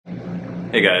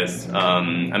Hey guys,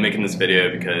 I'm making this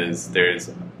video because there's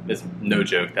no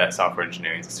joke that software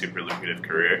engineering is a super lucrative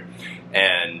career,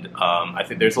 and I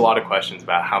think there's a lot of questions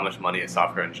about how much money a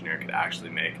software engineer could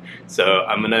actually make. So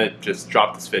I'm gonna just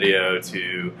drop this video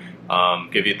to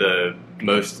give you the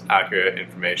most accurate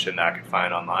information that I could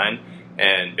find online,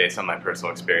 and based on my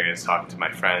personal experience talking to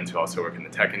my friends who also work in the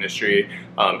tech industry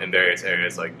in various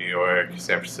areas like New York,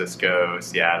 San Francisco,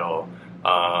 Seattle,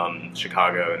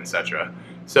 Chicago, and etc.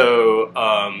 So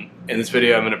in this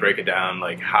video, I'm going to break it down,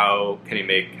 like how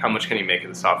much can you make as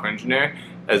a software engineer,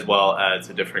 as well as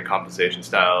the different compensation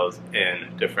styles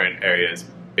in different areas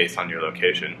based on your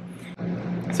location.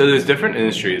 So there's different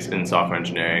industries in software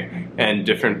engineering and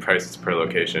different prices per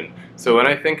location. So when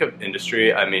I think of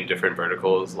industry, I mean different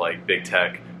verticals like big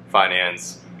tech,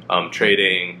 finance,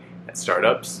 trading, and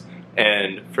startups.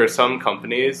 And for some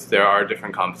companies, there are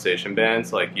different compensation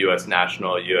bands like US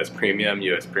National, US Premium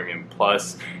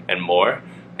Plus, and more.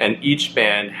 And each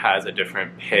band has a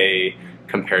different pay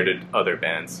compared to other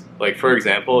bands. Like for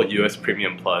example, US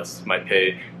Premium Plus might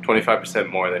pay 25%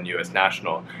 more than US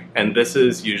National. And this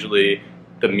is usually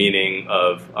the meaning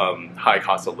of high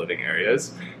cost of living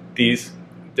areas. These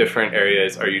different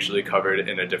areas are usually covered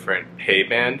in a different pay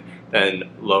band than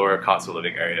lower cost of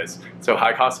living areas. So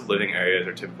high cost of living areas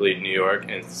are typically New York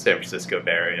and San Francisco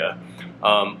Bay Area.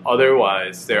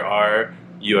 Otherwise, there are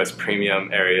US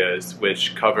premium areas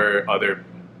which cover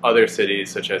other cities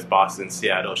such as Boston,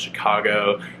 Seattle,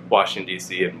 Chicago, Washington,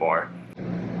 DC, and more.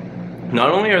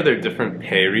 Not only are there different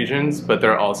pay regions, but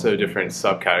there are also different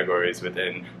subcategories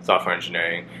within software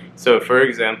engineering. So for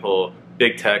example,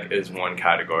 big tech is one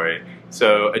category.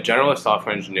 So a generalist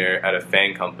software engineer at a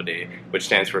FAANG company, which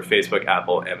stands for Facebook,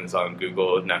 Apple, Amazon,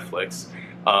 Google, Netflix,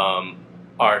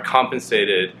 are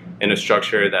compensated in a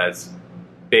structure that's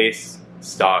base,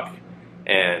 stock,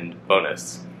 and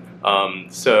bonus.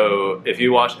 So if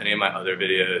you watch any of my other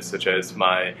videos, such as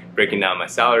my breaking down my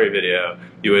salary video,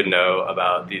 you would know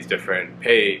about these different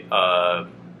pay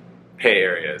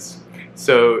areas.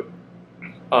 So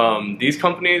these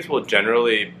companies will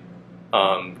generally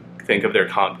think of their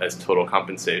comp as total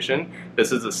compensation.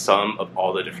 This is the sum of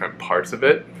all the different parts of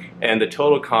it, and the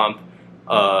total comp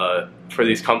for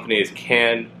these companies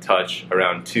can touch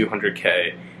around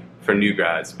 200K for new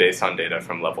grads based on data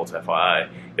from Levels FYI.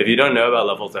 If you don't know about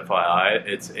Levels FYI,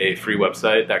 it's a free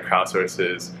website that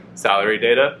crowdsources salary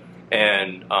data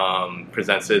and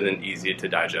presents it in an easy to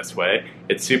digest way.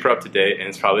 It's super up to date, and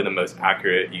it's probably the most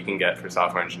accurate you can get for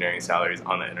software engineering salaries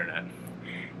on the internet.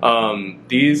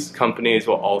 These companies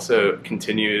will also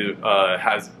continue,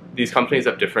 these companies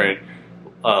have different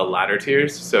ladder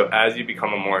tiers. So as you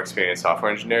become a more experienced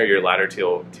software engineer, your ladder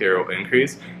tier will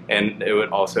increase, and it would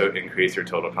also increase your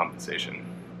total compensation.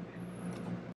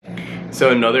 So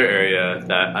another area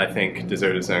that I think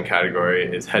deserves its own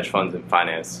category is hedge funds and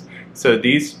finance. So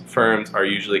these firms are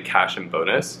usually cash and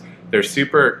bonus. They're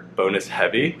super bonus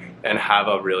heavy and have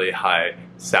a really high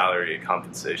salary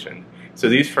compensation. So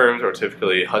these firms are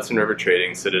typically Hudson River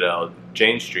Trading, Citadel,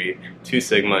 Jane Street, Two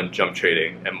Sigma, and Jump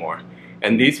Trading, and more.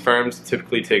 And these firms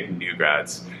typically take new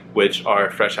grads, which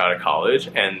are fresh out of college,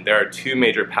 and there are two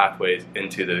major pathways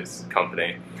into this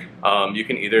company. You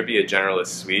can either be a generalist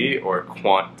SWE or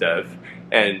quant dev,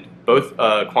 and both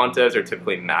quant devs are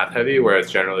typically math heavy,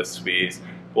 whereas generalist SWEs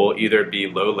will either be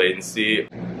low latency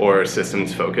or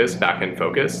systems focused, back-end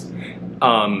focused.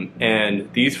 And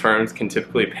these firms can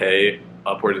typically pay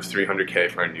upwards of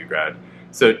 300K for a new grad.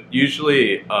 So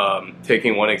usually,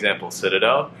 taking one example,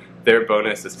 Citadel, their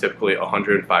bonus is typically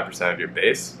 105% of your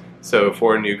base. So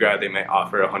for a new grad, they may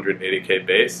offer 180K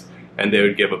base, and they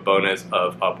would give a bonus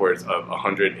of upwards of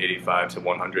 185 to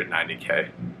 190K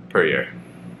per year.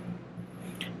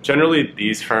 Generally,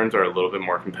 these firms are a little bit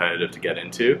more competitive to get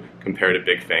into compared to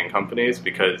big FAANG companies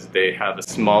because they have a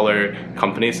smaller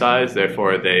company size,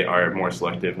 therefore they are more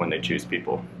selective when they choose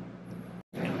people.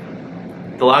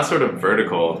 The last sort of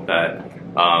vertical that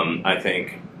I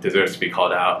think deserves to be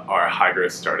called out are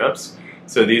high-growth startups.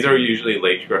 So these are usually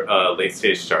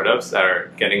late-stage startups that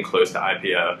are getting close to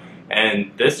IPO,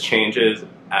 and this changes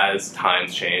as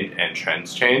times change and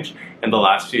trends change. In the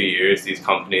last few years, these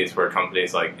companies were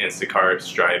companies like Instacart,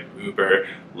 Stripe, Uber,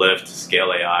 Lyft,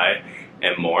 Scale AI,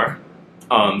 and more.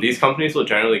 These companies will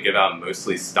generally give out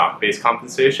mostly stock-based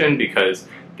compensation because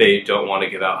they don't want to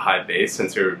give out high base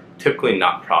since they're typically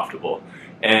not profitable.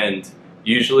 And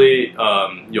usually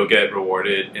you'll get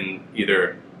rewarded in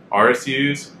either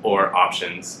RSUs or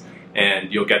options,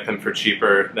 and you'll get them for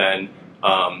cheaper than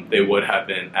they would have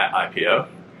been at IPO.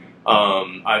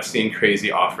 I've seen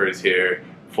crazy offers here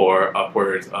for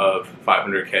upwards of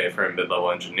 500K for a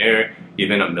mid-level engineer,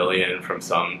 even $1 million from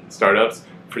some startups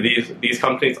For these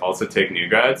companies also take new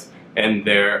grads, and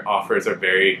their offers are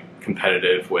very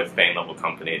competitive with FAANG level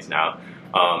companies now.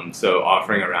 So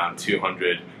offering around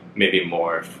 200, maybe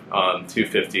more,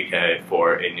 250K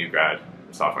for a new grad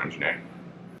software engineer.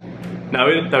 Now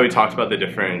that we talked about the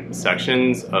different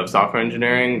sections of software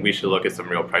engineering, we should look at some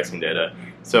real pricing data.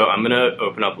 So I'm going to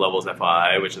open up Levels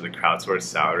FYI, which is a crowdsourced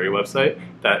salary website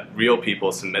that real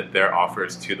people submit their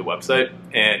offers to the website,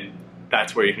 and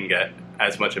that's where you can get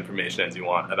as much information as you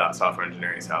want about software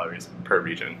engineering salaries per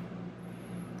region.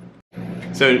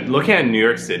 So looking at New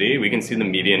York City, we can see the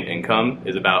median income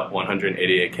is about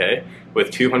 188K, with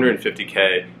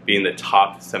 250K being the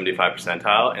top 75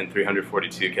 percentile and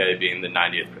 342K being the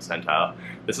 90th percentile.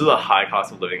 This is a high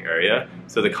cost of living area,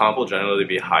 so the comp will generally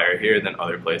be higher here than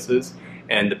other places.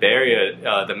 And the Bay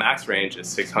Area, the max range is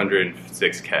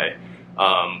 606K,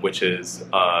 which is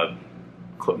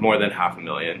more than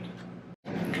 $500,000.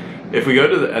 If we go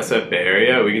to the SF Bay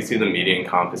Area, we can see the median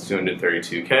comp is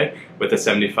 232K, with the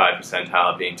 75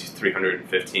 percentile being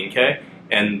 315K,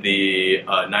 and the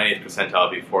 90th percentile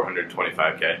being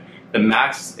 425K. The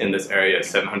max in this area is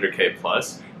 700K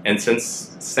plus, and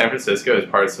since San Francisco is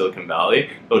part of Silicon Valley,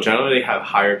 they'll generally have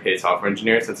higher paid software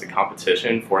engineers since the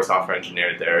competition for software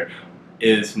engineers there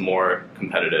is more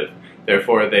competitive.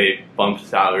 Therefore, they bump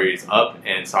salaries up,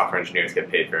 and software engineers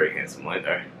get paid very handsomely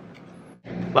there.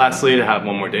 Lastly, to have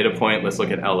one more data point, let's look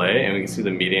at LA, and we can see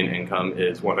the median income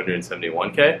is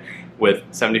 171K, with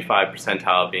 75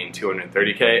 percentile being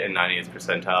 230K and 90th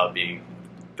percentile being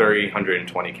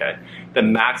 320K. The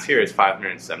max here is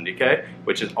 570K,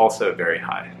 which is also very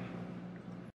high.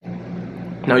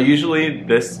 Now, usually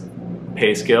this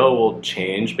pay scale will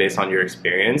change based on your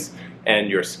experience and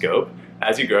your scope.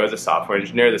 As you grow as a software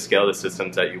engineer, the scale of the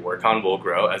systems that you work on will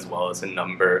grow, as well as the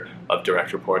number of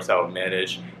direct reports that will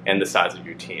manage and the size of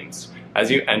your teams. As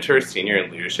you enter senior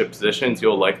and leadership positions,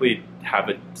 you'll likely have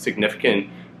a significant,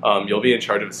 you'll be in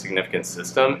charge of a significant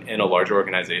system in a larger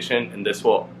organization, and this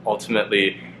will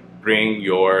ultimately bring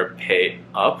your pay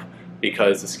up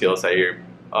because the skills that you're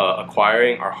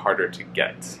acquiring are harder to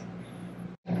get.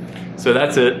 So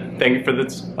that's it. Thank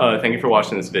you for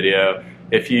watching this video.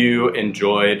 If you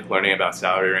enjoyed learning about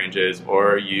salary ranges,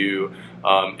 or you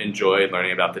enjoyed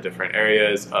learning about the different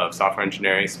areas of software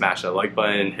engineering, smash that like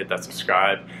button, hit that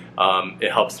subscribe.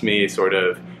 It helps me sort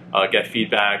of get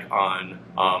feedback on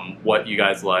what you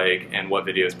guys like and what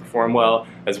videos perform well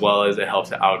as it helps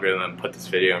the algorithm put this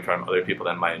video in front of other people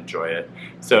that might enjoy it.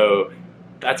 So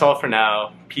that's all for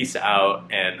now. Peace out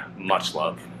and much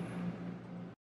love.